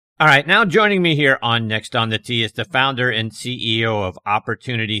All right, now joining me here on Next on the Tee is the founder and CEO of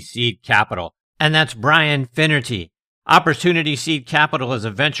Opportunity Seed Capital, and that's Bryan Finnerty. Opportunity Seed Capital is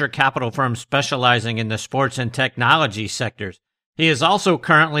a venture capital firm specializing in the sports and technology sectors. He is also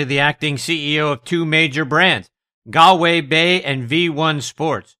currently the acting CEO of two major brands, Galway Bay and V1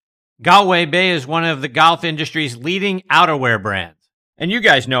 Sports. Galway Bay is one of the golf industry's leading outerwear brands. And you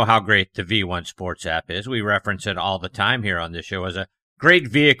guys know how great the V1 Sports app is. We reference it all the time here on this show as a great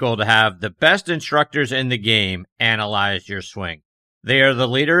vehicle to have the best instructors in the game analyze your swing. They are the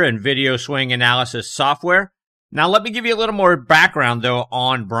leader in video swing analysis software. Now, let me give you a little more background, though,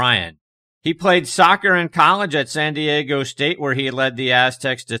 on Bryan. He played soccer in college at San Diego State, where he led the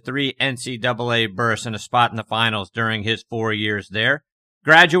Aztecs to 3 NCAA berths and a spot in the finals during his 4 years there.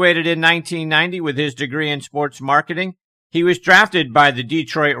 Graduated in 1990 with his degree in sports marketing. He was drafted by the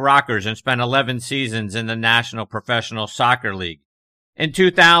Detroit Rockers and spent 11 seasons in the National Professional Soccer League. In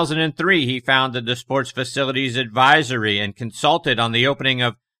 2003, he founded the Sports Facilities Advisory and consulted on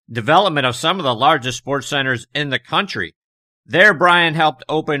the development of some of the largest sports centers in the country. There, Bryan helped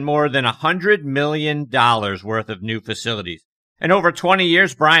open more than $100 million worth of new facilities. And over 20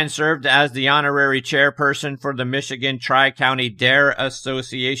 years, Bryan served as the honorary chairperson for the Michigan Tri-County Dare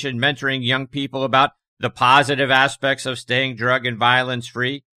Association, mentoring young people about the positive aspects of staying drug and violence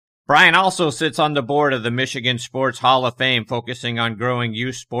free. Bryan also sits on the board of the Michigan Sports Hall of Fame, focusing on growing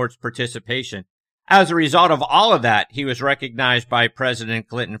youth sports participation. As a result of all of that, he was recognized by President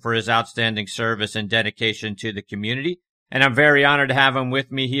Clinton for his outstanding service and dedication to the community. And I'm very honored to have him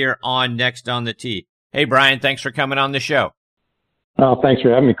with me here on Next on the Tee. Hey, Bryan, thanks for coming on the show. Oh, thanks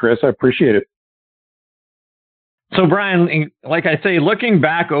for having me, Chris. I appreciate it. So, Bryan, like I say, looking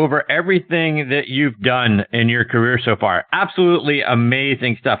back over everything that you've done in your career so far, absolutely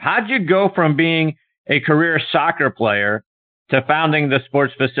amazing stuff. How'd you go from being a career soccer player to founding the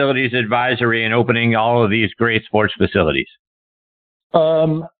Sports Facilities Advisory and opening all of these great sports facilities?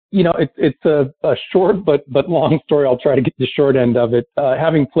 It's a short but long story. I'll try to get the short end of it.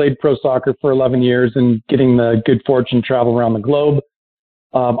 Having played pro soccer for 11 years and getting the good fortune to travel around the globe,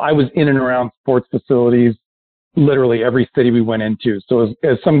 I was in and around sports facilities literally every city we went into. So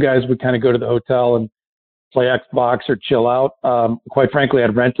as some guys would kind of go to the hotel and play Xbox or chill out, quite frankly,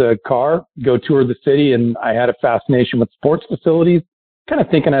 I'd rent a car, go tour the city, and I had a fascination with sports facilities, kind of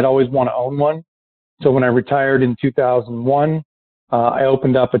thinking I'd always want to own one. So when I retired in 2001, I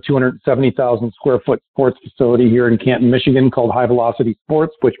opened up a 270,000 square foot sports facility here in Canton, Michigan called High Velocity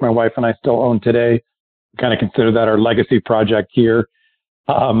Sports, which my wife and I still own today. Kind of consider that our legacy project here.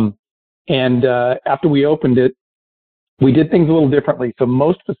 After we opened it, we did things a little differently. So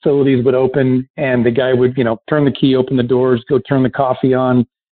most facilities would open and the guy would, turn the key, open the doors, go turn the coffee on.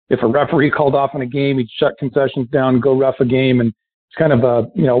 If a referee called off in a game, he'd shut concessions down, go ref a game. And it's kind of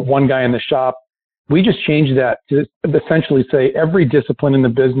one guy in the shop. We just changed that to essentially say every discipline in the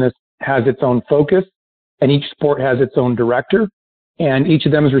business has its own focus and each sport has its own director, and each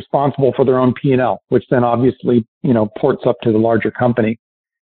of them is responsible for their own P&L, which then obviously, ports up to the larger company.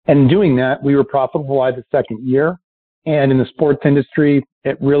 And in doing that, we were profitable by the second year. And in the sports industry,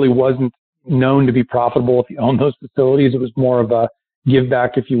 it really wasn't known to be profitable if you own those facilities. It was more of a give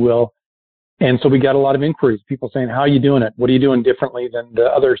back, if you will. And so we got a lot of inquiries, people saying, how are you doing it? What are you doing differently than the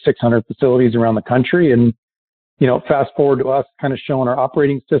other 600 facilities around the country? And, fast forward to us kind of showing our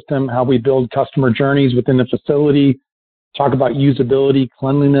operating system, how we build customer journeys within the facility, talk about usability,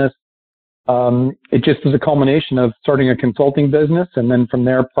 cleanliness. It just was a culmination of starting a consulting business and then from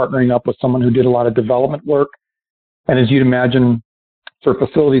there partnering up with someone who did a lot of development work. And as you'd imagine, for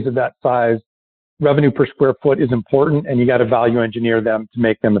facilities of that size, revenue per square foot is important, and you got to value engineer them to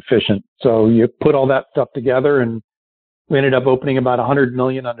make them efficient. So you put all that stuff together, and we ended up opening about $100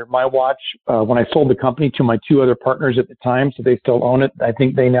 million under my watch. When I sold the company to my two other partners at the time, so they still own it, I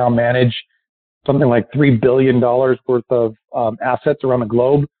think they now manage something like $3 billion worth of assets around the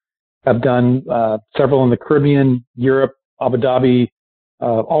globe. I've done several in the Caribbean, Europe, Abu Dhabi,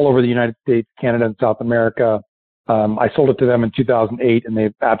 all over the United States, Canada, and South America. I sold it to them in 2008 and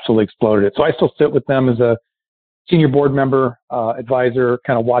they've absolutely exploded it. So I still sit with them as a senior board member, advisor,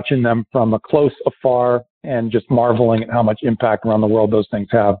 kind of watching them from a close, afar, and just marveling at how much impact around the world those things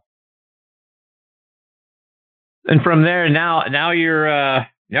have. And from there, now you're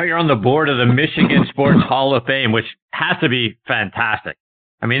on the board of the Michigan Sports Hall of Fame, which has to be fantastic.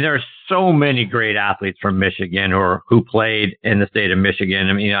 I mean, there are so many great athletes from Michigan who played in the state of Michigan.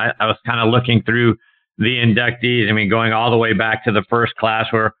 I mean, I was kind of looking through the inductees. I mean, going all the way back to the first class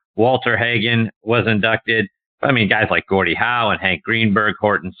where Walter Hagen was inducted. I mean, guys like Gordie Howe and Hank Greenberg,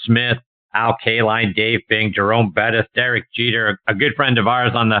 Horton Smith, Al Kaline, Dave Bing, Jerome Bettis, Derek Jeter, a good friend of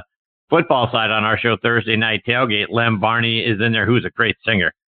ours on the football side on our show Thursday Night Tailgate. Lem Barney is in there, who's a great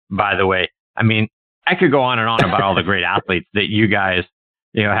singer, by the way. I mean, I could go on and on about all the great athletes that you guys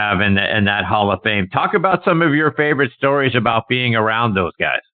have in that Hall of Fame. Talk about some of your favorite stories about being around those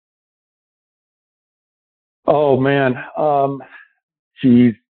guys. Oh man,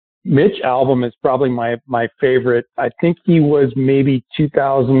 geez, Mitch Albom is probably my favorite. I think he was maybe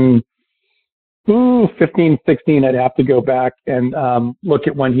 2015, 16. I'd have to go back and look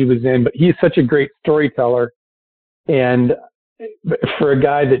at when he was in, but he's such a great storyteller, and for a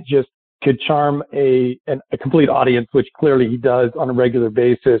guy that just could charm a complete audience, which clearly he does on a regular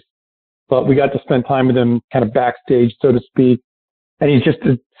basis. But we got to spend time with him kind of backstage, so to speak. And he's just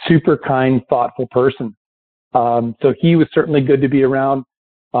a super kind, thoughtful person. So he was certainly good to be around.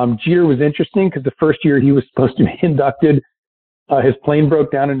 Jeter was interesting because the first year he was supposed to be inducted, his plane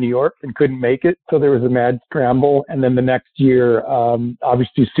broke down in New York and couldn't make it. So there was a mad scramble. And then the next year,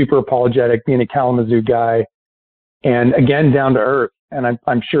 obviously super apologetic, being a Kalamazoo guy, and again, down to earth. And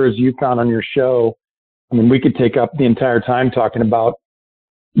I'm sure, as you found on your show, I mean, we could take up the entire time talking about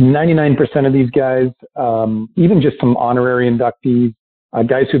 99% of these guys, even just some honorary inductees,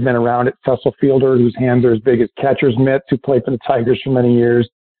 guys who've been around at Cecil Fielder, whose hands are as big as catcher's mitts, who played for the Tigers for many years.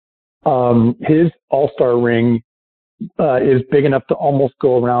 His all-star ring is big enough to almost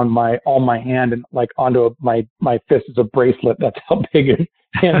go around my hand and like onto my fist as a bracelet. That's how big his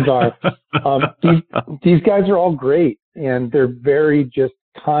hands are. These guys are all great, and they're very just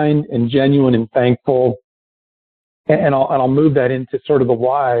kind and genuine and thankful. And I'll move that into sort of the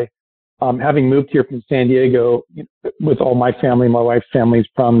why. Having moved here from San Diego with all my family, my wife's family is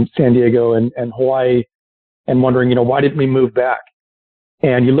from San Diego and Hawaii, and wondering, why didn't we move back?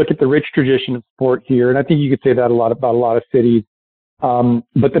 And you look at the rich tradition of sport here, and I think you could say that a lot about a lot of cities.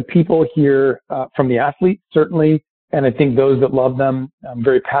 But the people here, from the athletes, certainly, and I think those that love them,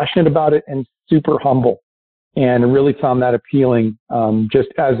 very passionate about it and super humble, and really found that appealing, just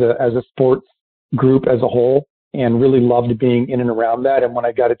as a sports group as a whole, and really loved being in and around that. And when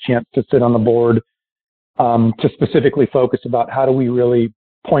I got a chance to sit on the board, to specifically focus about how do we really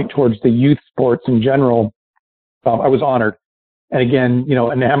point towards the youth sports in general, I was honored. And again,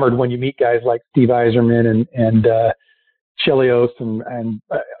 enamored when you meet guys like Steve Yzerman and Chelios, and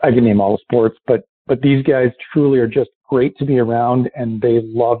I can name all the sports, but these guys truly are just great to be around, and they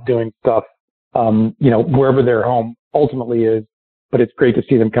love doing stuff, wherever their home ultimately is. But it's great to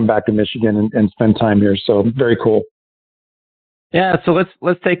see them come back to Michigan and spend time here. So very cool. Yeah, so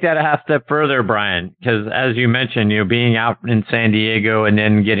let's take that a half step further, Bryan, because as you mentioned, being out in San Diego and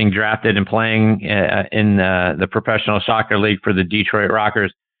then getting drafted and playing in the professional soccer league for the Detroit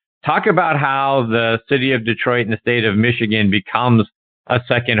Rockers. Talk about how the city of Detroit and the state of Michigan becomes a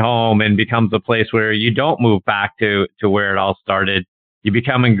second home and becomes a place where you don't move back to where it all started. You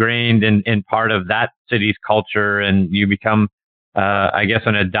become ingrained in part of that city's culture, and you become, I guess,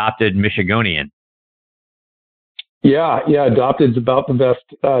 an adopted Michigonian. Yeah, adopted is about the best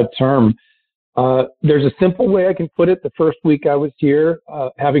term. There's a simple way I can put it. The first week I was here,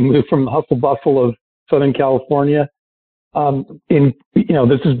 having moved from the hustle bustle of Southern California,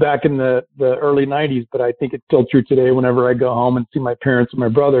 this is back in the early 90s, but I think it's still true today whenever I go home and see my parents and my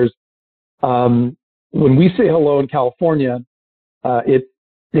brothers. When we say hello in California, it's,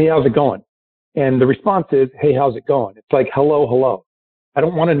 hey, how's it going? And the response is, hey, how's it going? It's like, hello. I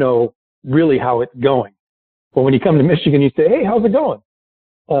don't want to know really how it's going. But when you come to Michigan, you say, hey, how's it going?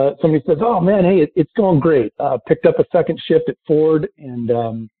 Somebody says, oh man, hey, it's going great. Picked up a second shift at Ford, and,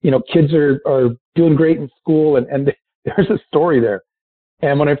 kids are doing great in school, and there's a story there.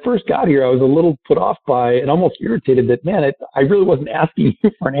 And when I first got here, I was a little put off by and almost irritated that, man, I really wasn't asking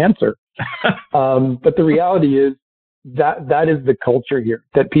you for an answer. But the reality is that is the culture here,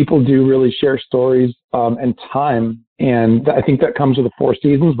 that people do really share stories, and time. And I think that comes with the Four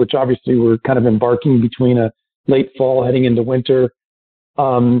Seasons, which obviously we're kind of embarking between a late fall heading into winter.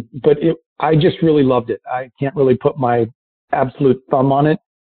 But I just really loved it. I can't really put my absolute thumb on it,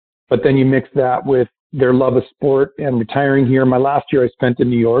 but then you mix that with their love of sport and retiring here. My last year I spent in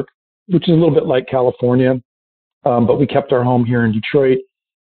New York, which is a little bit like California. But we kept our home here in Detroit.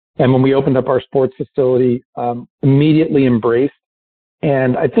 And when we opened up our sports facility, immediately embraced,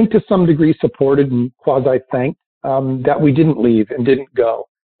 and I think to some degree supported and quasi-thanked, that we didn't leave and didn't go,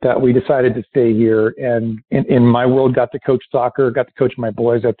 that we decided to stay here. And in my world, got to coach soccer, got to coach my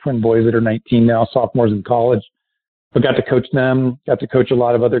boys. I have twin boys that are 19 now, sophomores in college, but got to coach them, got to coach a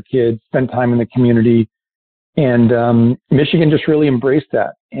lot of other kids, spend time in the community. And Michigan just really embraced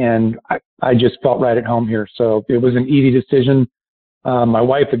that. And I just felt right at home here. So it was an easy decision. My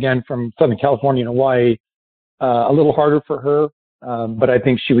wife, again, from Southern California and Hawaii, a little harder for her. But I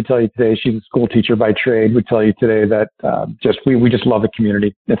think she would tell you today, she's a school teacher by trade, would tell you today that we just love the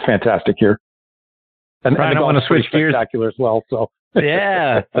community. It's fantastic here. And Brian, I want to switch gears. Spectacular as well. So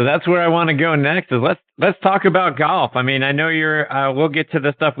yeah, so that's where I want to go next. Is let's talk about golf. I mean, I know we'll get to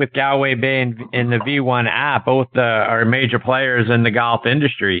the stuff with Galway Bay and the V1 app. Both are major players in the golf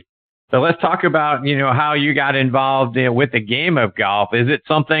industry. So let's talk about how you got involved with the game of golf. Is it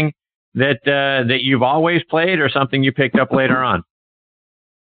something that you've always played, or something you picked up later on?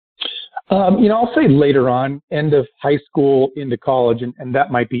 I'll say later on, end of high school into college, and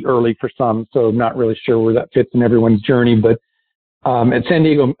that might be early for some, so I'm not really sure where that fits in everyone's journey. But at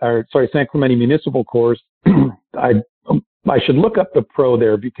San Clemente Municipal Course, I should look up the pro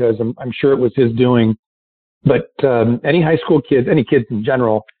there because I'm sure it was his doing. But any high school kids, any kids in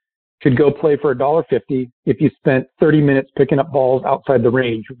general, could go play for $1.50 if you spent 30 minutes picking up balls outside the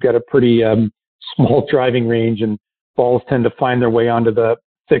range. We've got a pretty small driving range, and balls tend to find their way onto the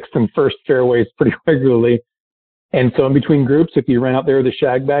sixth and first fairways pretty regularly. And so in between groups, if you ran out there with a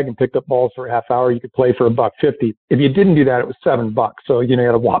shag bag and picked up balls for a half hour, you could play for $1.50. If you didn't do that, it was $7. So, you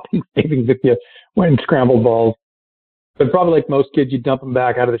had a whopping savings if you went and scrambled balls. But probably like most kids, you dump them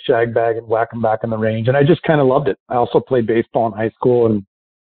back out of the shag bag and whack them back in the range. And I just kind of loved it. I also played baseball in high school, and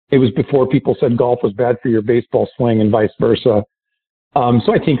it was before people said golf was bad for your baseball swing and vice versa.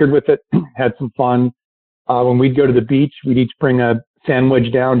 So I tinkered with it, had some fun. When we'd go to the beach, we'd each bring a sand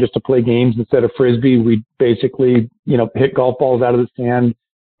wedge down just to play games instead of frisbee. We'd basically, hit golf balls out of the sand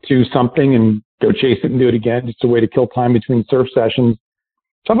to something and go chase it and do it again, just a way to kill time between surf sessions.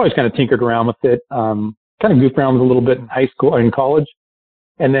 So I've always kind of tinkered around with it, kind of goofed around with it a little bit in high school or in college.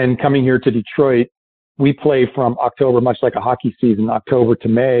 And then coming here to Detroit, we play from October, much like a hockey season, October to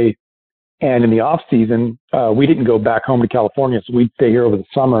May. And in the off season, we didn't go back home to California, so we'd stay here over the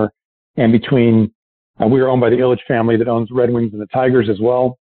summer. And between we were owned by the Ilitch family that owns Red Wings and the Tigers as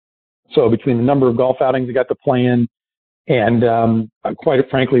well. So between the number of golf outings I got to play in and quite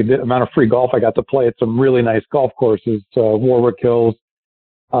frankly, the amount of free golf I got to play at some really nice golf courses, Warwick Hills,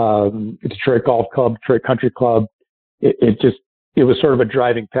 Detroit Golf Club, Detroit Country Club, it was sort of a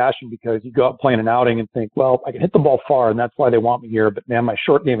driving passion because you go out playing an outing and think, well, I can hit the ball far and that's why they want me here. But man, my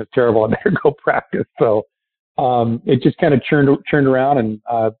short game is terrible. I better go practice. So it just kind of churned around and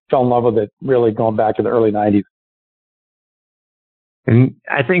fell in love with it, really going back to the early 90s. And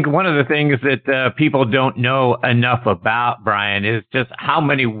I think one of the things that people don't know enough about, Brian, is just how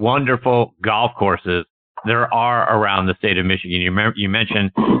many wonderful golf courses there are around the state of Michigan. You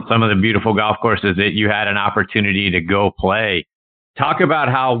mentioned some of the beautiful golf courses that you had an opportunity to go play. Talk about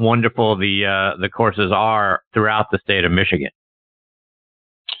how wonderful the courses are throughout the state of Michigan.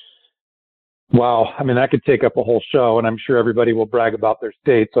 Wow. I mean, that could take up a whole show, and I'm sure everybody will brag about their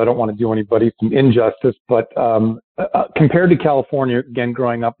state, so I don't want to do anybody some injustice. But compared to California, again,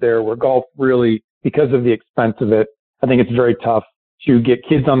 growing up there, where golf really, because of the expense of it, I think it's very tough to get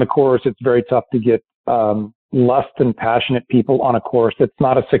kids on the course. It's very tough to get less than passionate people on a course. It's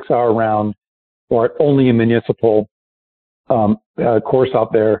not a 6-hour round or only a municipal course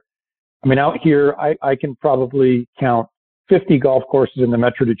out there. I mean, out here, I can probably count 50 golf courses in the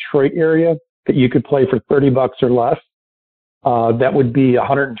Metro Detroit area that you could play for $30 or less. That would be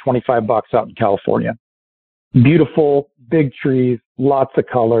 $125 out in California. Beautiful, big trees, lots of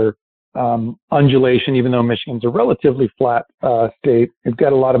color, undulation, even though Michigan's a relatively flat state. It's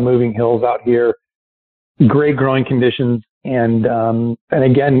got a lot of moving hills out here, great growing conditions. And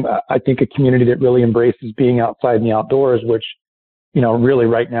again, I think a community that really embraces being outside in the outdoors, which, really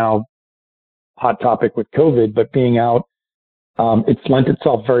right now, hot topic with COVID, but being out, it's lent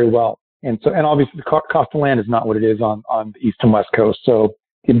itself very well. And obviously the cost of land is not what it is on the East and West Coast. So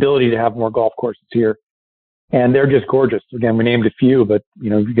the ability to have more golf courses here, and they're just gorgeous. Again, we named a few, but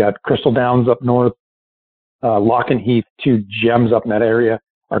you got Crystal Downs up north, Lock and Heath, 2 gems up in that area,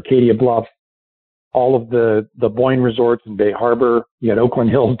 Arcadia Bluffs, all of the Boyne resorts in Bay Harbor. You got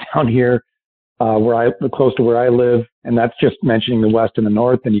Oakland Hills down here, close to where I live. And that's just mentioning the West and the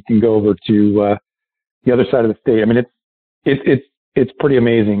North. And you can go over to, the other side of the state. I mean, it's pretty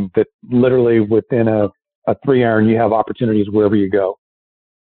amazing that literally within a 3-iron, you have opportunities wherever you go.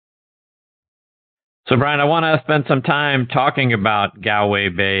 So, Brian, I want to spend some time talking about Galway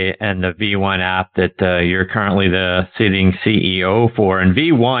Bay and the V1 app that you're currently the sitting CEO for. And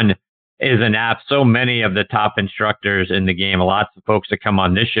V1 is an app so many of the top instructors in the game, lots of folks that come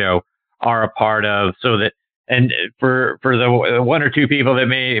on this show are a part of. So that, and for the 1 or 2 people that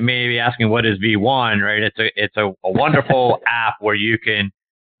may be asking, what is V1, right? It's a wonderful app where you can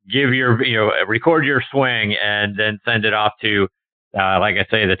give record your swing and then send it off to like I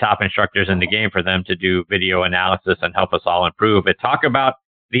say, the top instructors in the game for them to do video analysis and help us all improve. But talk about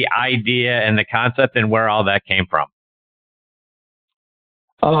the idea and the concept and where all that came from.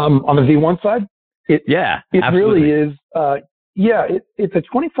 On the V1 side, it absolutely. really is. It's a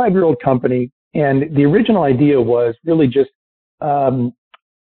 25-year-old company, and the original idea was really just optimizing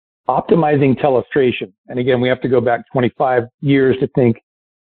telestration. And again, we have to go back 25 years to think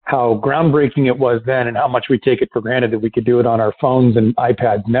how groundbreaking it was then and how much we take it for granted that we could do it on our phones and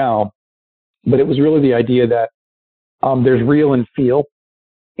iPads now. But it was really the idea that there's real and feel.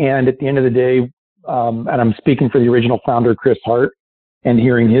 And at the end of the day, and I'm speaking for the original founder, Chris Hart, and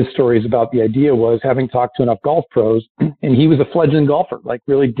hearing his stories about the idea was having talked to enough golf pros, and he was a fledgling golfer, like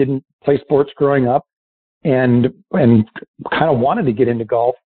really didn't play sports growing up and kind of wanted to get into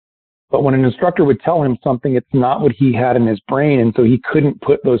golf. But when an instructor would tell him something, it's not what he had in his brain. And so he couldn't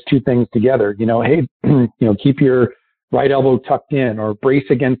put those two things together. Hey, keep your right elbow tucked in or brace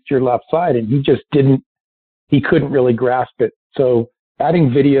against your left side. And he couldn't really grasp it. So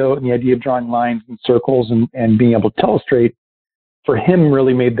adding video and the idea of drawing lines and circles and being able to telestrate for him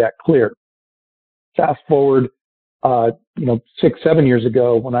really made that clear. Fast forward, 6-7 years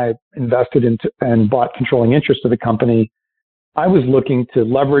ago when I invested into and bought controlling interest of the company, I was looking to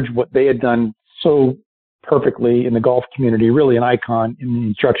leverage what they had done so perfectly in the golf community, really an icon in the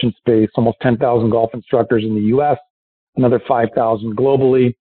instruction space, almost 10,000 golf instructors in the U.S., another 5,000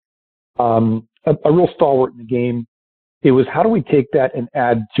 globally, a real stalwart in the game. It was how do we take that and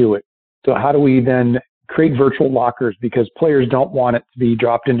add to it? So how do we then create virtual lockers because players don't want it to be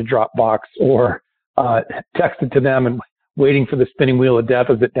dropped into Dropbox or texted to them and waiting for the spinning wheel of death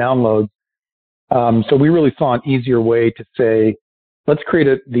as it downloads. So we really saw an easier way to say, let's create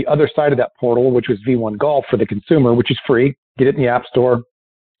the other side of that portal, which was V1 Golf for the consumer, which is free. Get it in the App Store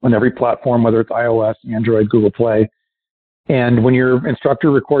on every platform, whether it's iOS, Android, Google Play. And when your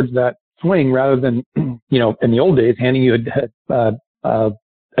instructor records that swing, rather than, in the old days, handing you a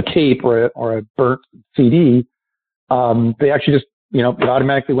tape or a burnt CD, they actually just, it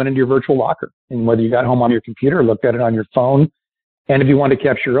automatically went into your virtual locker. And whether you got home on your computer or looked at it on your phone, and if you want to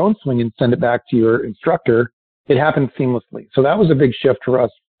capture your own swing and send it back to your instructor, it happens seamlessly. So that was a big shift for us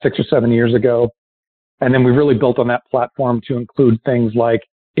 6 or 7 years ago. And then we really built on that platform to include things like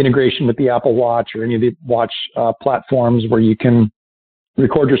integration with the Apple Watch or any of the watch platforms where you can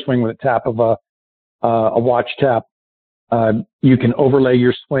record your swing with a tap of a watch tap. You can overlay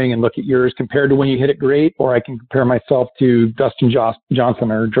your swing and look at yours compared to when you hit it great, or I can compare myself to Dustin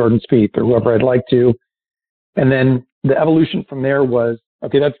Johnson or Jordan Spieth or whoever I'd like to. And then the evolution from there was,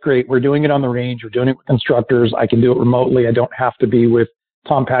 okay, that's great. We're doing it on the range. We're doing it with instructors. I can do it remotely. I don't have to be with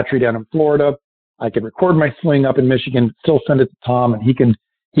Tom Patry down in Florida. I can record my swing up in Michigan, still send it to Tom, and he can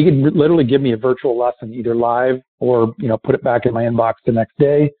literally give me a virtual lesson either live or, put it back in my inbox the next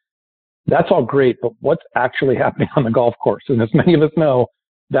day. That's all great, but what's actually happening on the golf course? And as many of us know,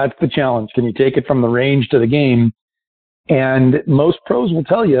 that's the challenge. Can you take it from the range to the game? And most pros will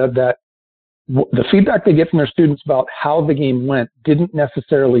tell you that the feedback they get from their students about how the game went didn't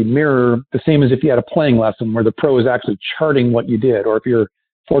necessarily mirror the same as if you had a playing lesson where the pro is actually charting what you did. Or if you're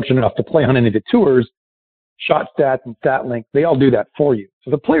fortunate enough to play on any of the tours, shot stats and stat link, they all do that for you.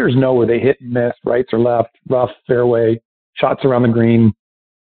 So the players know where they hit and miss, rights or left, rough, fairway, shots around the green.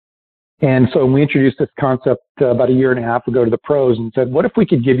 And so we introduced this concept about a year and a half ago to the pros and said, what if we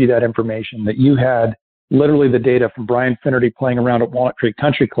could give you that information that you had literally the data from Bryan Finnerty playing around at Walnut Creek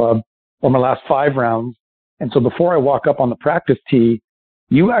Country Club or my last 5 rounds. And so before I walk up on the practice tee,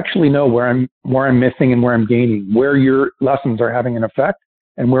 you actually know where I'm missing and where I'm gaining, where your lessons are having an effect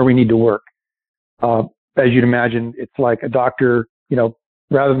and where we need to work. As you'd imagine, it's like a doctor,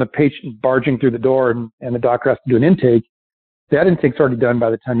 rather than the patient barging through the door and the doctor has to do an intake, that intake's already done by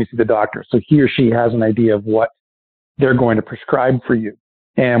the time you see the doctor. So he or she has an idea of what they're going to prescribe for you.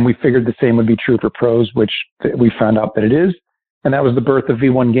 And we figured the same would be true for pros, which we found out that it is. And that was the birth of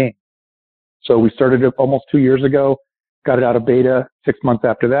V1 Game. So we started it almost 2 years ago, got it out of beta 6 months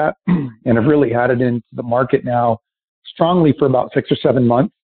after that, and have really had it into the market now strongly for about 6 or 7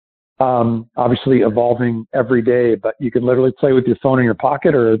 months. Obviously evolving every day, but you can literally play with your phone in your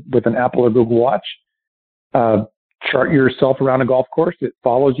pocket or with an Apple or Google Watch. Chart yourself around a golf course. It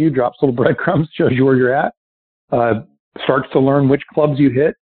follows you, drops little breadcrumbs, shows you where you're at, starts to learn which clubs you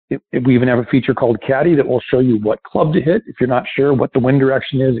hit. We even have a feature called Caddy that will show you what club to hit if you're not sure what the wind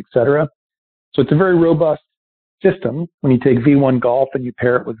direction is, etc. So it's a very robust system when you take V1 Golf and you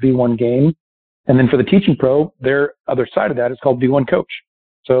pair it with V1 Game. And then for the teaching pro, their other side of that is called V1 Coach.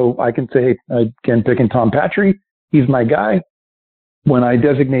 So I can say, again, picking Tom Patry, he's my guy. When I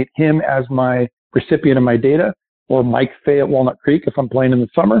designate him as my recipient of my data, or Mike Fay at Walnut Creek if I'm playing in the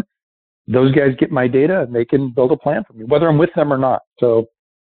summer. Those guys get my data and they can build a plan for me, whether I'm with them or not. So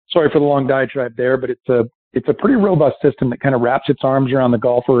sorry for the long diatribe there, but it's a pretty robust system that kind of wraps its arms around the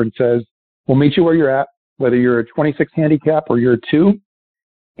golfer and says, we'll meet you where you're at, whether you're a 26 handicap or you're a 2.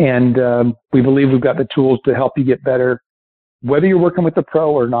 And we believe we've got the tools to help you get better, whether you're working with the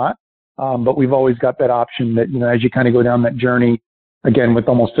pro or not. But we've always got that option that, as you kind of go down that journey, again, with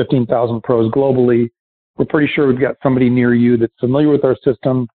almost 15,000 pros globally, we're pretty sure we've got somebody near you that's familiar with our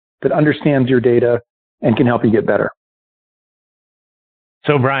system, that understands your data, and can help you get better.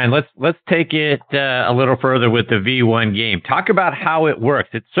 So, Bryan, let's take it a little further with the V1 game. Talk about how it works.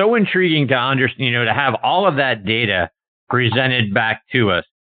 It's so intriguing to understand, to have all of that data presented back to us.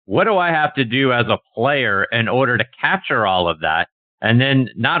 What do I have to do as a player in order to capture all of that? And then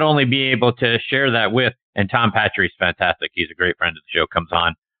not only be able to share that with, and Tom Patry's fantastic. He's a great friend of the show, comes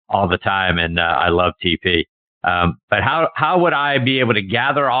on all the time, and I love TP. But how would I be able to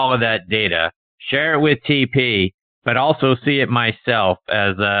gather all of that data, share it with TP, but also see it myself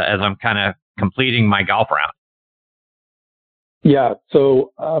as I'm kind of completing my golf round? Yeah.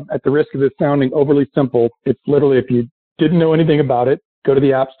 So at the risk of this sounding overly simple, it's literally, if you didn't know anything about it, go to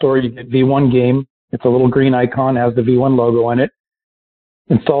the App Store, you get V1 Game. It's a little green icon, has the V1 logo on it.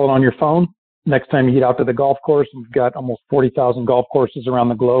 Install it on your phone. Next time you get out to the golf course, we've got almost 40,000 golf courses around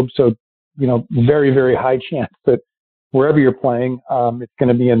the globe. So, very, very high chance that wherever you're playing, it's going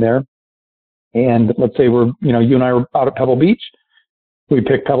to be in there. And let's say you and I were out at Pebble Beach. We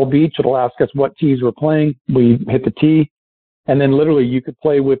pick Pebble Beach. It'll ask us what tees we're playing. We hit the tee. And then literally you could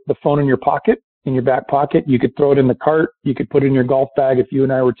play with the phone in your pocket, in your back pocket. You could throw it in the cart. You could put it in your golf bag if you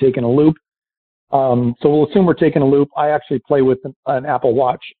and I were taking a loop. So we'll assume we're taking a loop. I actually play with an Apple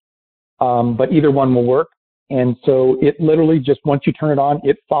Watch, but either one will work. And so it literally just, once you turn it on,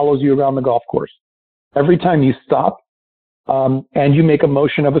 it follows you around the golf course. Every time you stop and you make a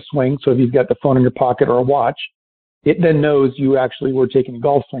motion of a swing, so if you've got the phone in your pocket or a watch, it then knows you actually were taking a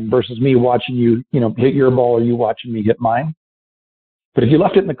golf swing versus me watching you, hit your ball or you watching me hit mine. But if you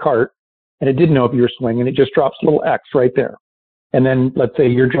left it in the cart and it didn't know if you were swinging, it just drops a little X right there. And then let's say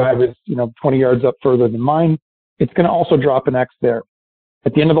your drive is, 20 yards up further than mine. It's going to also drop an X there.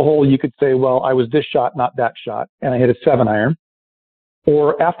 At the end of the hole, you could say, well, I was this shot, not that shot, and I hit a 7-iron.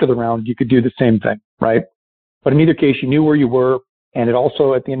 Or after the round, you could do the same thing, right? But in either case, you knew where you were, and it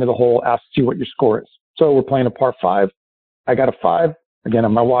also, at the end of the hole, asks you what your score is. So we're playing a par 5. I got a 5. Again,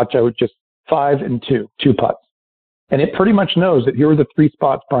 on my watch, I was just 5 and 2 putts. And it pretty much knows that here were the 3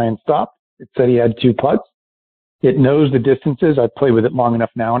 spots Bryan stopped. It said he had 2 putts. It knows the distances. I've played with it long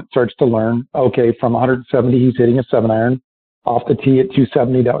enough now, and it starts to learn, okay, from 170, he's hitting a 7-iron. Off the tee at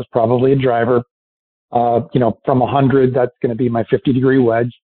 270, that was probably a driver. From 100, that's going to be my 50-degree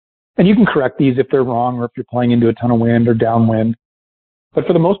wedge. And you can correct these if they're wrong or if you're playing into a ton of wind or downwind. But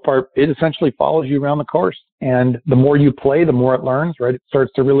for the most part, it essentially follows you around the course. And the more you play, the more it learns, right? It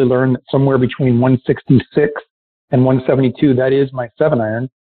starts to really learn that somewhere between 166 and 172, that is my 7-iron.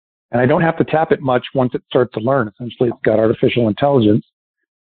 And I don't have to tap it much once it starts to learn. Essentially, it's got artificial intelligence.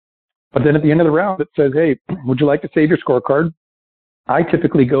 But then at the end of the round, it says, hey, would you like to save your scorecard? I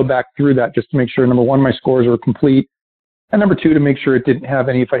typically go back through that just to make sure, number one, my scores are complete. And number two, to make sure it didn't have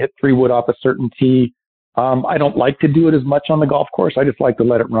any, if I hit 3 wood off a certain tee. I don't like to do it as much on the golf course. I just like to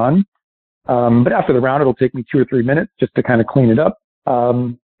let it run. But after the round, it'll take me 2 or 3 minutes just to kind of clean it up.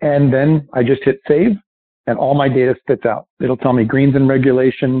 And then I just hit save and all my data spits out. It'll tell me greens in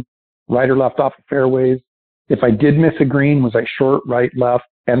regulation, right or left off the fairways. If I did miss a green, was I short, right, left,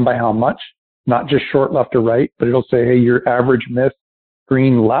 and by how much? Not just short, left, or right, but it'll say, hey, your average miss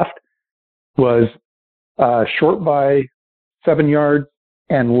green left was short by 7 yards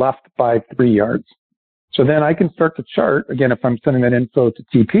and left by 3 yards. So then I can start to chart. Again, if I'm sending that info to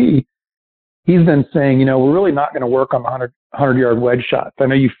TP, he's then saying, we're really not going to work on the 100-yard wedge shots. I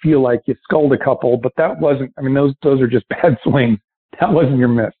know you feel like you sculled a couple, but that wasn't, those are just bad swings. That wasn't your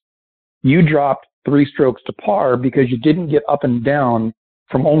miss. You dropped 3 strokes to par because you didn't get up and down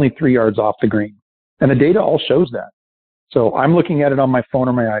from only 3 yards off the green. And the data all shows that. So I'm looking at it on my phone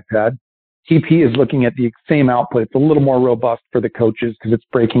or my iPad. TP is looking at the same output. It's a little more robust for the coaches because it's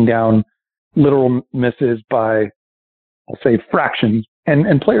breaking down literal misses by, I'll say, fractions.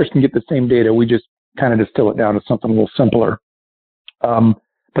 And players can get the same data. We just kind of distill it down to something a little simpler.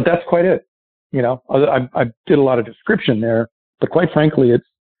 But that's quite it. I did a lot of description there, but quite frankly, it's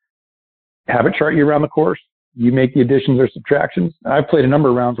have it chart you around the course. You make the additions or subtractions. I've played a number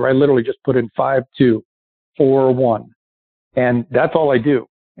of rounds where I literally just put in 5-2, 4-1, and that's all I do.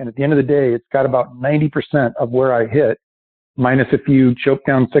 And at the end of the day, it's got about 90% of where I hit, minus a few choke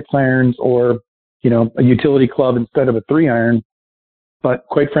down 6-irons or a utility club instead of a 3-iron. But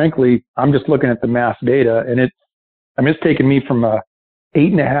quite frankly, I'm just looking at the mass data, and it's taken me from a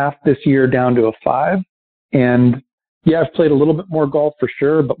 8.5 this year down to a 5. And yeah, I've played a little bit more golf for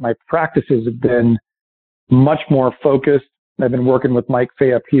sure, but my practices have been much more focused. I've been working with Mike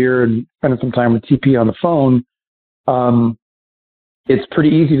Fay up here and spending some time with TP on the phone. It's pretty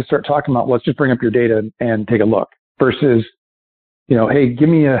easy to start talking about, let's just bring up your data and take a look versus, hey, give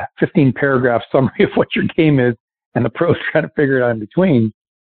me a 15 paragraph summary of what your game is. And the pros trying to figure it out in between.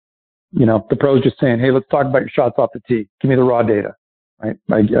 The pros just saying, hey, let's talk about your shots off the tee. Give me the raw data, right?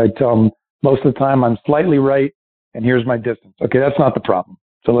 I tell them most of the time I'm slightly right and here's my distance. Okay, that's not the problem.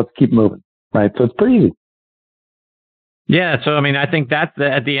 So let's keep moving, right? So it's pretty easy. Yeah. So, I think that's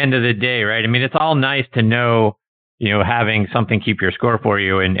at the end of the day, right? It's all nice to know, having something keep your score for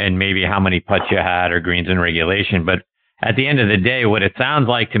you and maybe how many putts you had or greens in regulation. But at the end of the day, what it sounds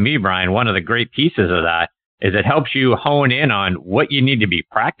like to me, Bryan, one of the great pieces of that is it helps you hone in on what you need to be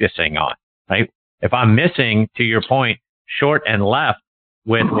practicing on, right? If I'm missing, to your point, short and left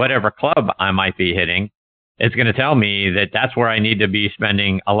with whatever club I might be hitting, it's going to tell me that that's where I need to be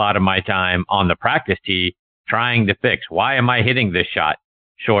spending a lot of my time on the practice tee trying to fix. Why am I hitting this shot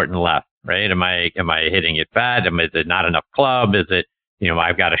short and left, right? Am I hitting it bad? Is it not enough club? Is it,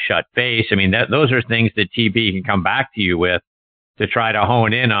 I've got a shut face? Those are things that TP can come back to you with to try to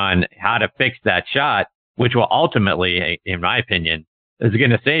hone in on how to fix that shot, which will ultimately, in my opinion, is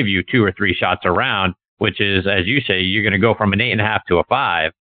going to save you 2 or 3 shots around, which is, as you say, you're going to go from an 8.5 to a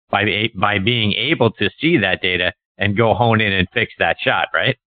 5 by being able to see that data and go hone in and fix that shot,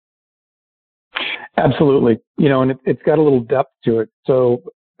 right? Absolutely. And it's got a little depth to it. So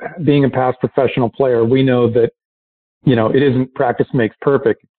being a past professional player, we know that, it isn't practice makes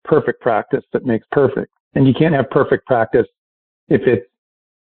perfect practice that makes perfect. And you can't have perfect practice if it's,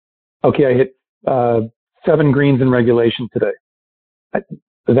 okay, I hit 7 greens in regulation today.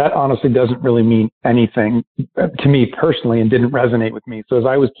 That honestly doesn't really mean anything to me personally and didn't resonate with me. So as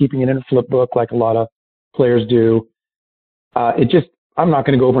I was keeping it in a flip book, like a lot of players do, I'm not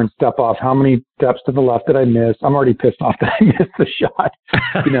going to go over and step off. How many steps to the left did I miss? I'm already pissed off that I missed the shot,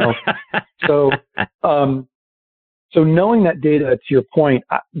 So knowing that data, to your point,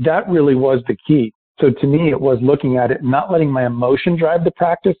 that really was the key. So to me, it was looking at it, not letting my emotion drive the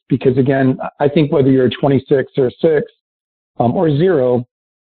practice, because again, I think whether you're a 26 or a 6 or 0,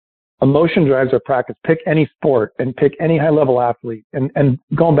 emotion drives our practice. Pick any sport and pick any high level athlete. And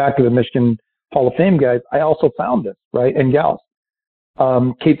going back to the Michigan Hall of Fame guys, I also found this, right? And gals.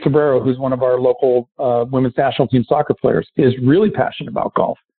 Kate Sobrero, who's one of our local women's national team soccer players, is really passionate about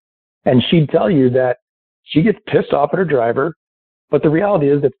golf. And she'd tell you that she gets pissed off at her driver, but the reality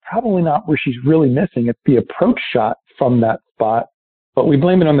is it's probably not where she's really missing. It's the approach shot from that spot. But we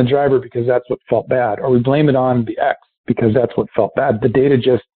blame it on the driver because that's what felt bad, or we blame it on the X because that's what felt bad. The data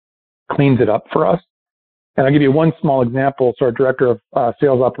just cleans it up for us. And I'll give you one small example. So our director of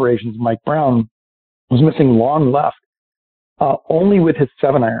sales operations, Mike Brown, was missing long left, only with his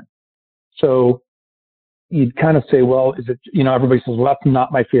 7-iron. So you'd kind of say, well, is it, everybody says, well, that's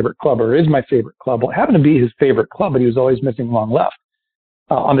not my favorite club, or is my favorite club. Well, it happened to be his favorite club, but he was always missing long left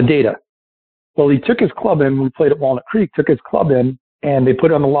on the data. Well, he took his club in. We played at Walnut Creek, took his club in, and they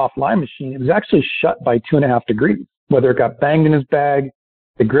put it on the loft line machine. It was actually shut by 2.5 degrees, whether it got banged in his bag,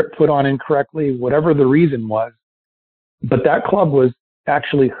 the grip put on incorrectly, whatever the reason was. But that club was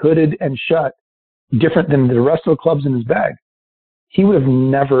actually hooded and shut different than the rest of the clubs in his bag. He would have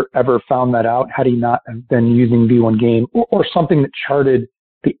never, ever found that out had he not have been using V1 Game or something that charted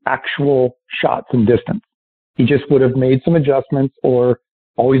the actual shots and distance. He just would have made some adjustments or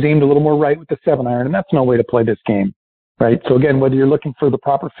always aimed a little more right with the 7-iron, and that's no way to play this game, right? So again, whether you're looking for the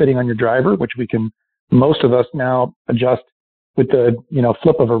proper fitting on your driver, which we can, most of us now adjust with the,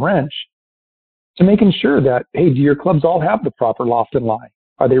 flip of a wrench, to making sure that, hey, do your clubs all have the proper loft and lie?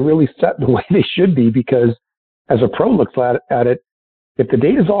 Are they really set the way they should be? Because as a pro looks at it, if the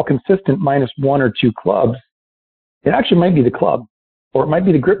data is all consistent minus 1 or 2 clubs, it actually might be the club, or it might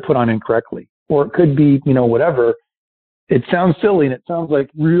be the grip put on incorrectly, or it could be, whatever. It sounds silly and it sounds like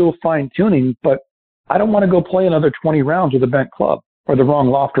real fine tuning, but I don't want to go play another 20 rounds with a bent club or the wrong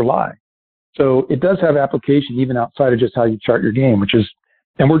loft or lie. So it does have application even outside of just how you chart your game,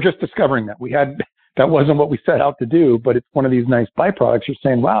 and we're just discovering that. That wasn't what we set out to do, but it's one of these nice byproducts. You're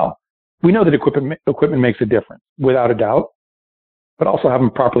saying, wow, we know that equipment makes a difference without a doubt, but also having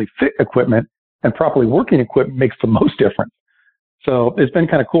properly fit equipment and properly working equipment makes the most difference. So it's been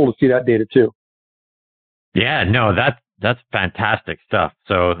kind of cool to see that data too. Yeah, no, that's fantastic stuff.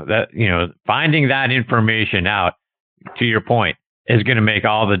 So that, finding that information out, to your point, is going to make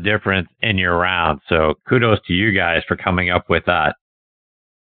all the difference in your round. So kudos to you guys for coming up with that.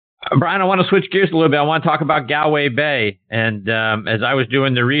 Bryan, I want to switch gears a little bit. I want to talk about Galway Bay. And as I was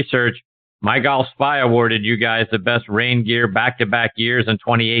doing the research, My Golf Spy awarded you guys the best rain gear back-to-back years in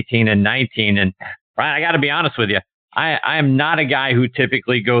 2018 and 19. And Bryan, I got to be honest with you. I am not a guy who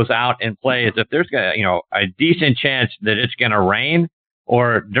typically goes out and plays if there's a decent chance that it's going to rain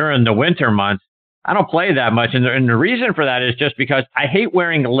or during the winter months. I don't play that much. And the reason for that is just because I hate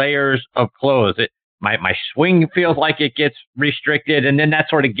wearing layers of clothes. My swing feels like it gets restricted, and then that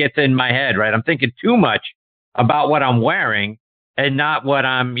sort of gets in my head, right? I'm thinking too much about what I'm wearing and not what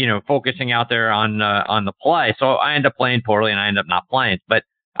I'm, focusing out there on the play. So I end up playing poorly and I end up not playing. But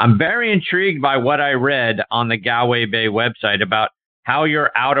I'm very intrigued by what I read on the Galway Bay website about how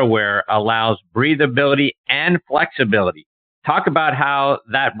your outerwear allows breathability and flexibility. Talk about how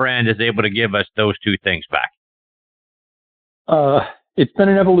that brand is able to give us those two things back. It's been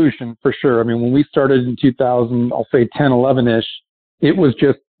an evolution for sure. I mean, when we started in 2000, I'll say 10, 11-ish, it was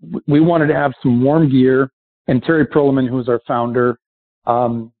just, we wanted to have some warm gear. And Terry Perlman, who's our founder,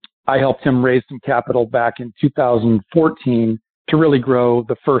 I helped him raise some capital back in 2014 to really grow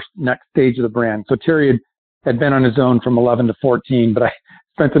the next stage of the brand. So Terry had been on his own from 11 to 14, but I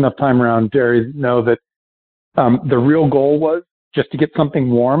spent enough time around Terry to know that the real goal was just to get something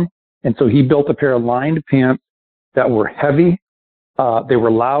warm. And so he built a pair of lined pants that were heavy. They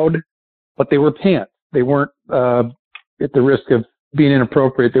were loud, but they were pants. They weren't, at the risk of being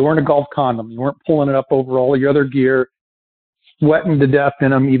inappropriate, they weren't a golf condom. You weren't pulling it up over all your other gear, sweating to death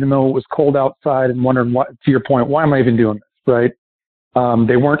in them, even though it was cold outside and wondering what, to your point, why am I even doing this, right?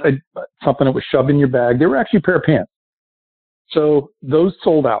 They weren't something that was shoved in your bag. They were actually a pair of pants. So those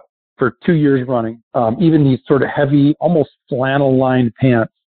sold out for 2 years running, even these sort of heavy, almost flannel lined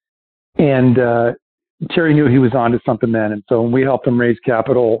pants. And Terry knew he was onto something then. And so when we helped him raise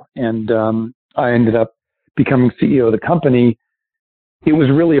capital and I ended up becoming CEO of the company, it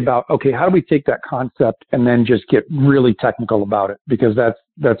was really about, okay, how do we take that concept and then just get really technical about it? Because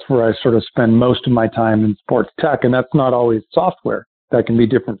that's where I sort of spend most of my time in sports tech. And that's not always software. That can be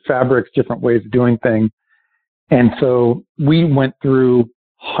different fabrics, different ways of doing things. And so we went through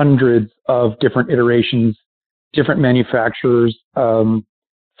hundreds of different iterations, different manufacturers, from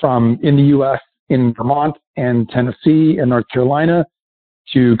in the U.S., in Vermont and Tennessee and North Carolina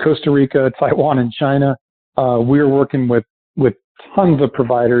to Costa Rica, Taiwan, and China. We are working with tons of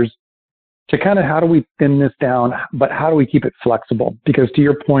providers to kind of how do we thin this down, but how do we keep it flexible? Because to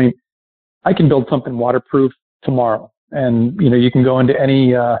your point, I can build something waterproof tomorrow. And, you can go into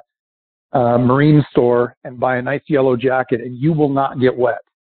any marine store and buy a nice yellow jacket and you will not get wet,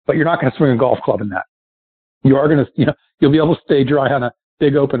 but you're not going to swing a golf club in that. You are going to, you'll be able to stay dry on a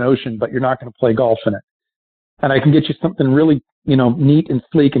big open ocean, but you're not going to play golf in it. And I can get you something really, neat and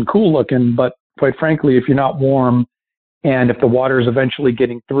sleek and cool looking, but quite frankly, if you're not warm and if the water is eventually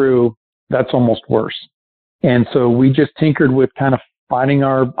getting through, that's almost worse. And so we just tinkered with kind of finding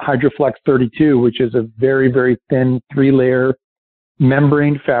our HydroFlex 32, which is a very, very thin 3-layer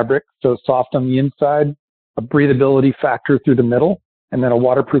membrane fabric. So soft on the inside, a breathability factor through the middle, and then a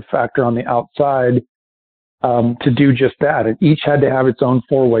waterproof factor on the outside to do just that. And each had to have its own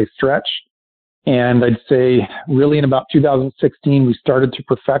 4-way stretch. And I'd say really in about 2016, we started to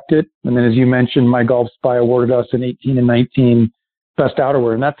perfect it. And then as you mentioned, My Golf Spy awarded us in 18 and 19 best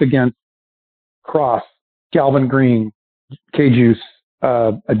outerwear. And that's against Cross, Calvin Green, K-Juice,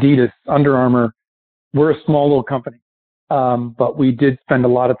 Adidas, Under Armour. We're a small little company. But we did spend a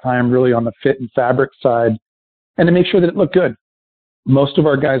lot of time really on the fit and fabric side and to make sure that it looked good. Most of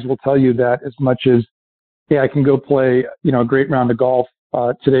our guys will tell you that as much as, I can go play, a great round of golf.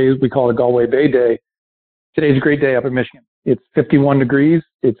 Today, we call it Galway Bay Day. Today's a great day up in Michigan. It's 51 degrees.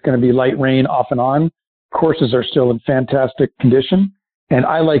 It's going to be light rain off and on. Courses are still in fantastic condition. And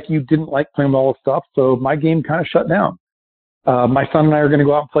I, like you, didn't like playing all the stuff. So my game kind of shut down. My son and I are going to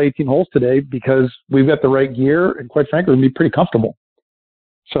go out and play 18 holes today because we've got the right gear. And quite frankly, we'll be pretty comfortable.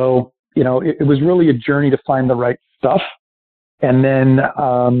 So, it was really a journey to find the right stuff. And then,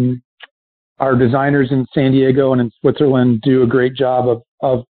 our designers in San Diego and in Switzerland do a great job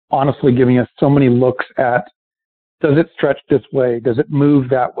of honestly giving us so many looks at, does it stretch this way? Does it move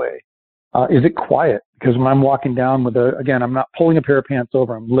that way? Is it quiet? Because when I'm walking down with I'm not pulling a pair of pants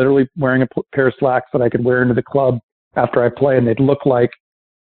over. I'm literally wearing a pair of slacks that I could wear into the club after I play, and they'd look like,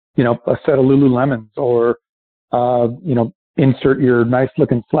 a set of Lululemons or, insert your nice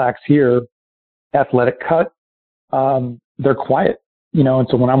looking slacks here, athletic cut. They're quiet. And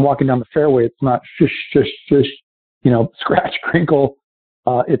so when I'm walking down the fairway, it's not shush, shush, shush, scratch, crinkle.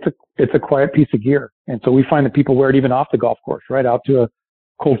 it's a quiet piece of gear. And so we find that people wear it even off the golf course, right out to a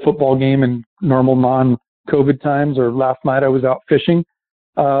cold football game in normal non-COVID times, or last night I was out fishing.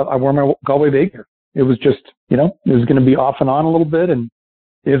 I wore my Galway Bay gear. It was just, it was going to be off and on a little bit, and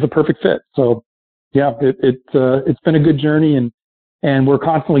it is a perfect fit. So yeah, it's been a good journey, and we're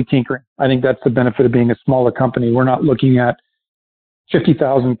constantly tinkering. I think that's the benefit of being a smaller company. We're not looking at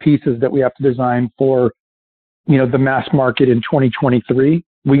 50,000 pieces that we have to design for, the mass market in 2023.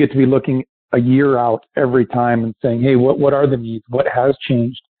 We get to be looking a year out every time and saying, hey, what are the needs? What has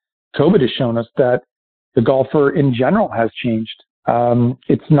changed? COVID has shown us that the golfer in general has changed.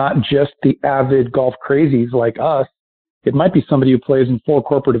 It's not just the avid golf crazies like us. It might be somebody who plays in 4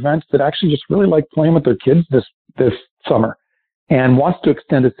 corporate events that actually just really like playing with their kids this summer and wants to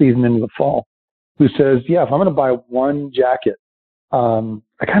extend a season into the fall, who says, yeah, if I'm going to buy one jacket,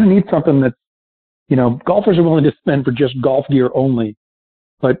 I kind of need something that's, golfers are willing to spend for just golf gear only.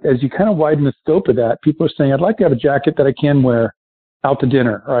 But as you kind of widen the scope of that, people are saying, I'd like to have a jacket that I can wear out to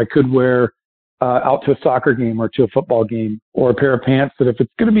dinner, or I could wear out to a soccer game or to a football game, or a pair of pants that if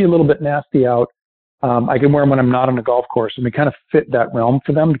it's going to be a little bit nasty out, I can wear them when I'm not on a golf course. And we kind of fit that realm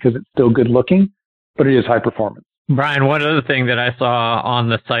for them because it's still good looking, but it is high performance. Brian, one other thing that I saw on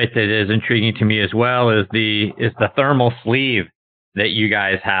the site that is intriguing to me as well is the thermal sleeve that you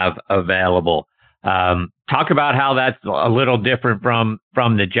guys have available. Talk about how that's a little different from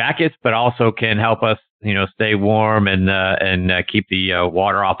the jackets, but also can help us, stay warm and keep the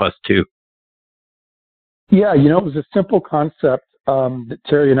water off us too. Yeah, it was a simple concept that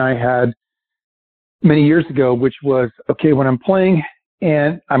Terry and I had many years ago, which was, okay, when I'm playing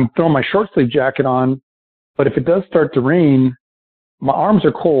and I'm throwing my short sleeve jacket on, but if it does start to rain, my arms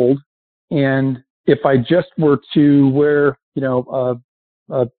are cold. And if I just were to wear, a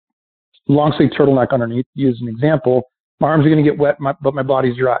long sleeve turtleneck underneath, use an example, my arms are going to get wet, but my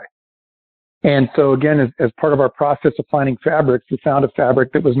body's dry. And so again, as part of our process of finding fabrics, we found a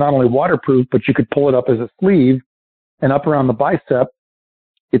fabric that was not only waterproof, but you could pull it up as a sleeve and up around the bicep.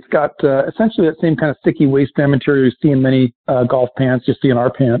 It's got essentially that same kind of sticky waistband material you see in many golf pants, you see in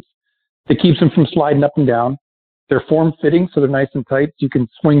our pants. It keeps them from sliding up and down. They're form-fitting, so they're nice and tight. So you can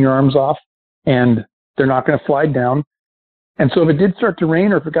swing your arms off, and they're not going to slide down. And so if it did start to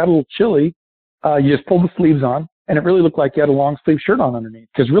rain or if it got a little chilly, you just pull the sleeves on, and it really looked like you had a long-sleeve shirt on underneath,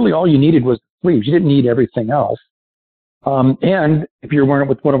 because really all you needed was the sleeves. You didn't need everything else. And if you're wearing it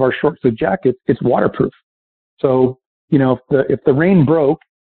with one of our short-sleeve jackets, it's waterproof. So, if the rain broke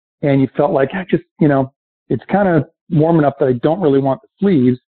and you felt like, it's kind of warm enough that I don't really want the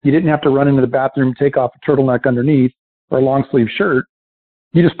sleeves, you didn't have to run into the bathroom, take off a turtleneck underneath or a long-sleeve shirt.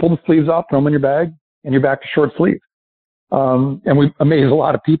 You just pull the sleeves off, throw them in your bag, and you're back to short sleeve. And we amaze a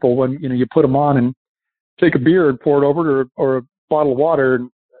lot of people when, you put them on and take a beer and pour it over or a bottle of water,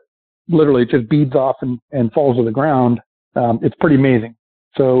 and literally it just beads off and falls to the ground. It's pretty amazing.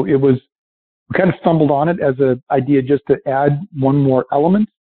 So we kind of stumbled on it as an idea just to add one more element.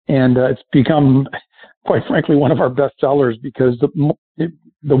 And it's become, quite frankly, one of our best sellers because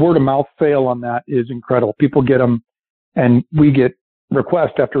the word of mouth sale on that is incredible. People get them, and we get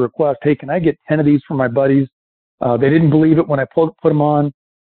request after request. Hey, can I get 10 of these for my buddies? They didn't believe it when I put them on,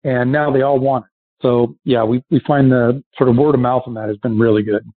 and now they all want it. So yeah, we find the sort of word of mouth on that has been really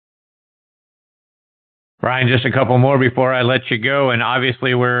good. Brian, just a couple more before I let you go. And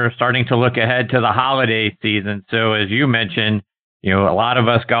obviously we're starting to look ahead to the holiday season. So as you mentioned, a lot of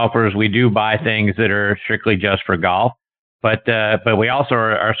us golfers, we do buy things that are strictly just for golf. But we also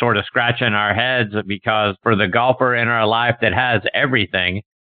are sort of scratching our heads because for the golfer in our life that has everything,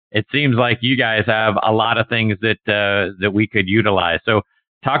 it seems like you guys have a lot of things that we could utilize. So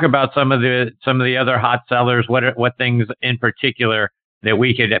talk about some of the other hot sellers. What things in particular that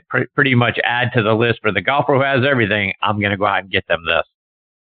we could pretty much add to the list for the golfer who has everything? I'm going to go out and get them this.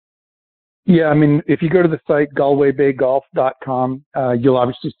 Yeah, I mean, if you go to the site galwaybaygolf.com, you'll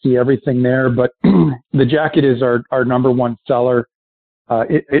obviously see everything there. But the jacket is our number one seller.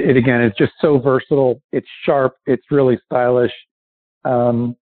 It again is just so versatile. It's sharp. It's really stylish.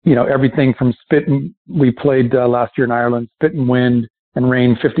 Everything from we played last year in Ireland, spit and wind and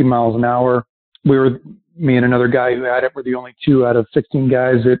rain 50 miles an hour. Me and another guy who had it were the only 2 out of 16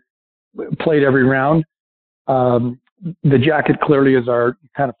 guys that played every round. The jacket clearly is our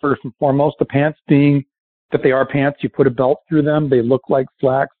kind of first and foremost. The pants being that they are pants, you put a belt through them. They look like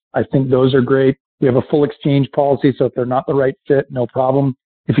slacks. I think those are great. We have a full exchange policy, so if they're not the right fit, no problem.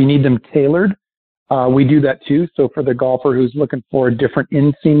 If you need them tailored, we do that too. So for the golfer who's looking for a different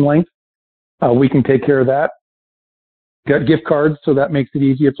inseam length, we can take care of that. Got gift cards, so that makes it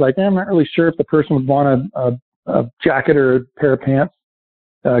easy. It's like, I'm not really sure if the person would want a jacket or a pair of pants.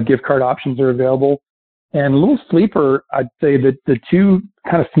 gift card options are available. And a little sleeper, I'd say that the two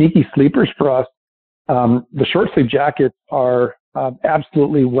kind of sneaky sleepers for us, the short sleeve jackets are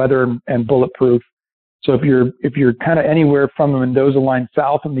absolutely weather and bulletproof. So if you're kind of anywhere from the Mendoza line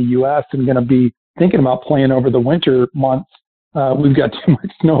south in the U.S. and going to be thinking about playing over the winter months, we've got too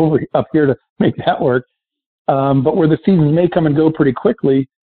much snow up here to make that work. But where the seasons may come and go pretty quickly,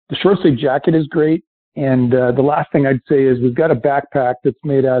 the short sleeve jacket is great. And the last thing I'd say is we've got a backpack that's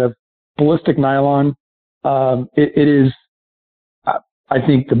made out of ballistic nylon. It is, I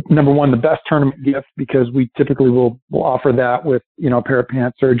think, number one, the best tournament gift, because we typically will offer that with, a pair of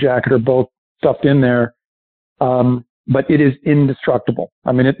pants or a jacket or both stuffed in there. But it is indestructible.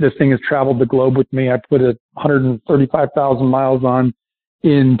 I mean, this thing has traveled the globe with me. I put 135,000 miles on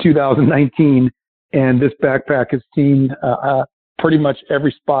in 2019, and this backpack has seen pretty much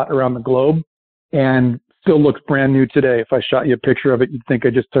every spot around the globe and still looks brand new today. If I shot you a picture of it, you'd think I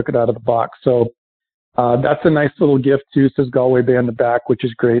just took it out of the box. So that's a nice little gift too. It says Galway Bay on the back, which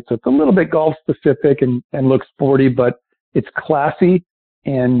is great. So it's a little bit golf specific and looks sporty, but it's classy.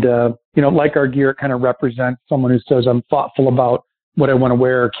 And, like our gear, it kind of represents someone who says, I'm thoughtful about what I want to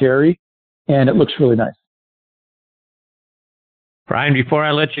wear or carry. And it looks really nice. Bryan, before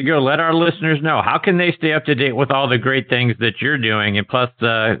I let you go, let our listeners know, how can they stay up to date with all the great things that you're doing, and plus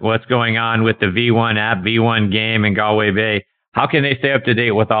what's going on with the V1 app, V1 game, and Galway Bay? How can they stay up to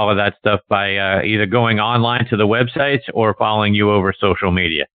date with all of that stuff by either going online to the websites or following you over social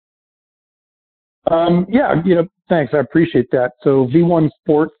media? Thanks. I appreciate that. So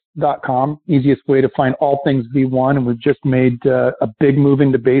v1sports.com, easiest way to find all things V1. And we've just made a big move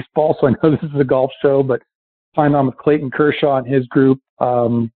into baseball. So I know this is a golf show, but I'm on with Clayton Kershaw and his group.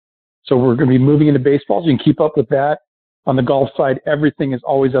 So we're going to be moving into baseball. So you can keep up with that. On the golf side, everything is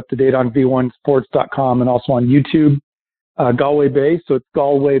always up to date on v1sports.com and also on YouTube. Galway Bay. So it's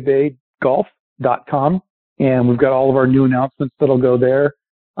galwaybaygolf.com. And we've got all of our new announcements that'll go there.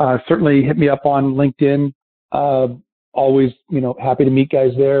 Certainly hit me up on LinkedIn. Always, happy to meet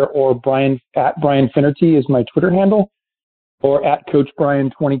guys there, or Bryan Finnerty is my Twitter handle, or at Coach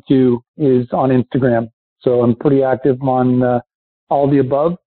Bryan22 is on Instagram. So I'm pretty active on all of the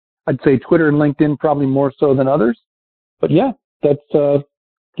above. I'd say Twitter and LinkedIn probably more so than others. But yeah, that's,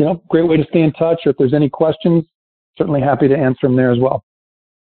 great way to stay in touch. Or if there's any questions, certainly happy to answer them there as well.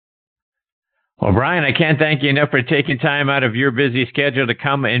 Well, Bryan, I can't thank you enough for taking time out of your busy schedule to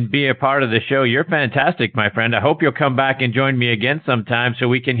come and be a part of the show. You're fantastic, my friend. I hope you'll come back and join me again sometime so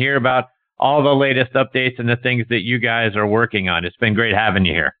we can hear about all the latest updates and the things that you guys are working on. It's been great having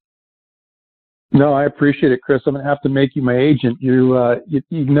you here. No, I appreciate it, Chris. I'm going to have to make you my agent. You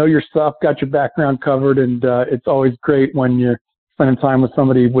know your stuff, got your background covered, and it's always great when you're spending time with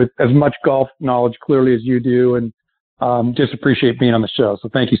somebody with as much golf knowledge clearly as you do, and just appreciate being on the show. So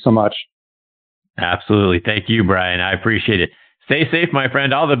thank you so much. Absolutely. Thank you, Bryan. I appreciate it. Stay safe, my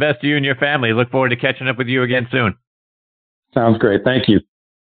friend. All the best to you and your family. Look forward to catching up with you again soon. Sounds great. Thank you.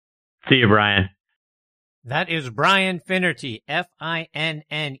 See you, Bryan. That is Bryan Finnerty,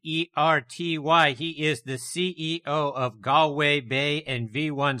 Finnerty. He is the CEO of Galway Bay and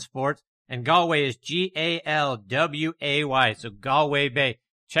V1 Sports. And Galway is Galway. So Galway Bay.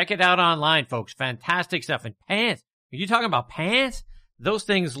 Check it out online, folks. Fantastic stuff. And pants. Are you talking about pants? Those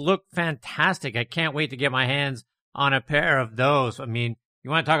things look fantastic. I can't wait to get my hands on a pair of those. I mean, you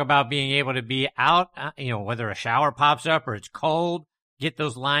want to talk about being able to be out, whether a shower pops up or it's cold, get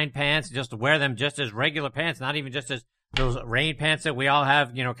those lined pants, just wear them just as regular pants, not even just as those rain pants that we all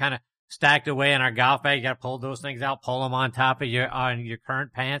have, kind of stacked away in our golf bag. You got to pull those things out, pull them on top of your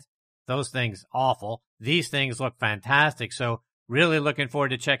current pants. Those things awful. These things look fantastic. So really looking forward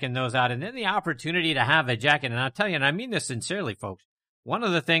to checking those out. And then the opportunity to have a jacket. And I'll tell you, and I mean this sincerely, folks, one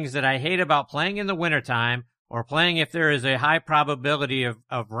of the things that I hate about playing in the wintertime or playing if there is a high probability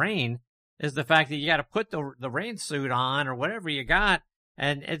of rain is the fact that you got to put the rain suit on or whatever you got.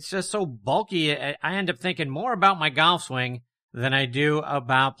 And it's just so bulky. I end up thinking more about my golf swing than I do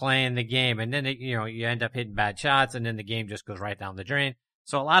about playing the game. And then, you end up hitting bad shots and then the game just goes right down the drain.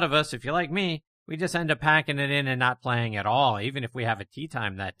 So a lot of us, if you're like me, we just end up packing it in and not playing at all, even if we have a tee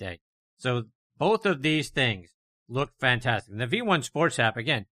time that day. So both of these things look fantastic. And the V1 Sports app,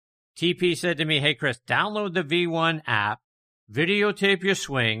 again, TP said to me, hey, Chris, download the V1 app, videotape your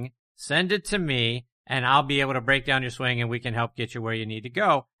swing, send it to me, and I'll be able to break down your swing and we can help get you where you need to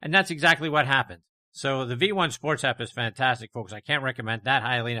go. And that's exactly what happens. So the V1 Sports app is fantastic, folks. I can't recommend that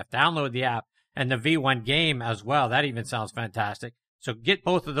highly enough. Download the app and the V1 game as well. That even sounds fantastic. So get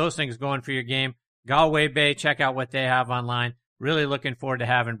both of those things going for your game. Galway Bay, check out what they have online. Really looking forward to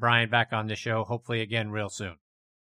having Bryan back on the show, hopefully again real soon.